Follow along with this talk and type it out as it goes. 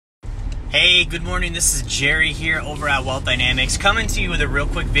Hey, good morning. This is Jerry here over at Wealth Dynamics, coming to you with a real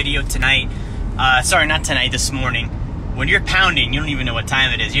quick video tonight. Sorry, not tonight, this morning. When you're pounding, you don't even know what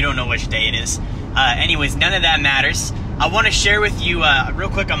time it is. You don't know which day it is. Anyways, none of that matters. I want to share with you real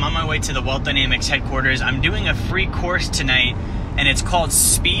quick. I'm on my way to the Wealth Dynamics headquarters. I'm doing a free course tonight, and it's called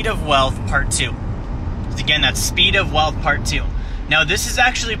Speed of Wealth Part 2. Again, that's Speed of Wealth Part 2. Now, this is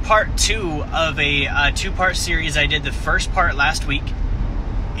actually Part 2 of a two-part series. I did the first part last week.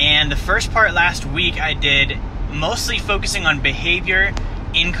 And the first part last week I did mostly focusing on behavior,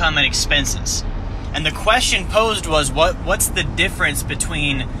 income, and expenses. And the question posed was, what's the difference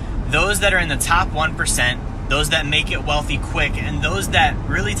between those that are in the top 1%, those that make it wealthy quick, and those that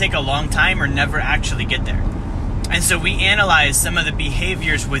really take a long time or never actually get there? And so we analyzed some of the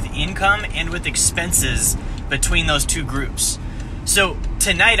behaviors with income and with expenses between those two groups. So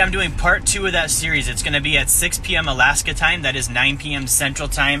tonight I'm doing part 2 of that series. It's going to be at 6 p.m. Alaska time. That is 9 p.m. Central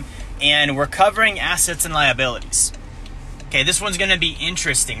time. And we're covering assets and liabilities. Okay, this one's going to be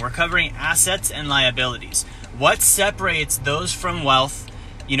interesting. We're covering assets and liabilities. What separates those from wealth,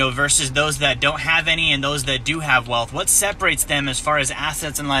 versus those that don't have any and those that do have wealth? What separates them as far as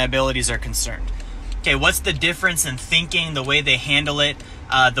assets and liabilities are concerned? Okay, what's the difference in thinking, the way they handle it,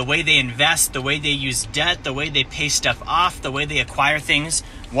 the way they invest, the way they use debt, the way they pay stuff off, the way they acquire things?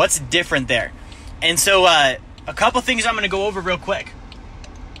 What's different there? And so a couple things I'm going to go over real quick.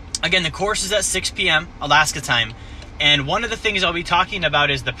 Again, the course is at 6 p.m. Alaska time. And one of the things I'll be talking about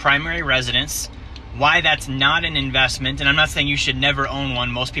is the primary residence, why that's not an investment. And I'm not saying you should never own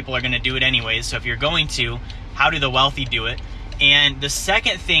one. Most people are going to do it anyways. So if you're going to, how do the wealthy do it? And the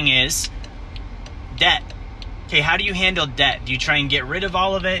second thing is debt. Okay, how do you handle debt? Do you try and get rid of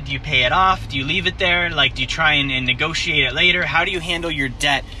all of it? Do you pay it off? Do you leave it there? Do you try and negotiate it later? How do you handle your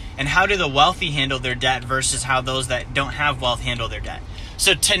debt? And how do the wealthy handle their debt versus how those that don't have wealth handle their debt?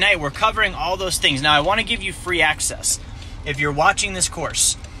 So tonight we're covering all those things. Now I want to give you free access. If you're watching this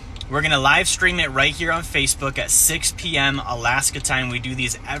course, we're going to live stream it right here on Facebook at 6 p.m. Alaska time. We do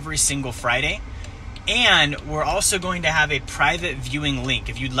these every single Friday. And we're also going to have a private viewing link.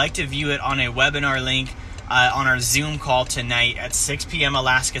 If you'd like to view it on a webinar link, on our Zoom call tonight at 6 p.m.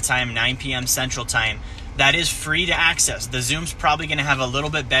 Alaska time, 9 p.m. Central time, that is free to access. The Zoom's probably going to have a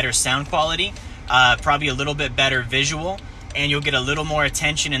little bit better sound quality, probably a little bit better visual, and you'll get a little more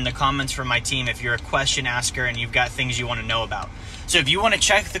attention in the comments from my team if you're a question asker and you've got things you want to know about. So if you want to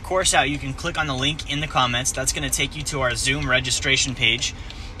check the course out, you can click on the link in the comments. That's going to take you to our Zoom registration page.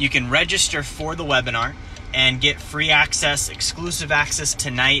 You can register for the webinar and get free access, exclusive access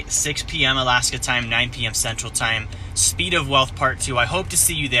tonight, 6 p.m. Alaska time, 9 p.m. Central time, Speed of Wealth Part 2. I hope to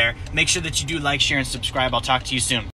see you there. Make sure that you do like, share, and subscribe. I'll talk to you soon.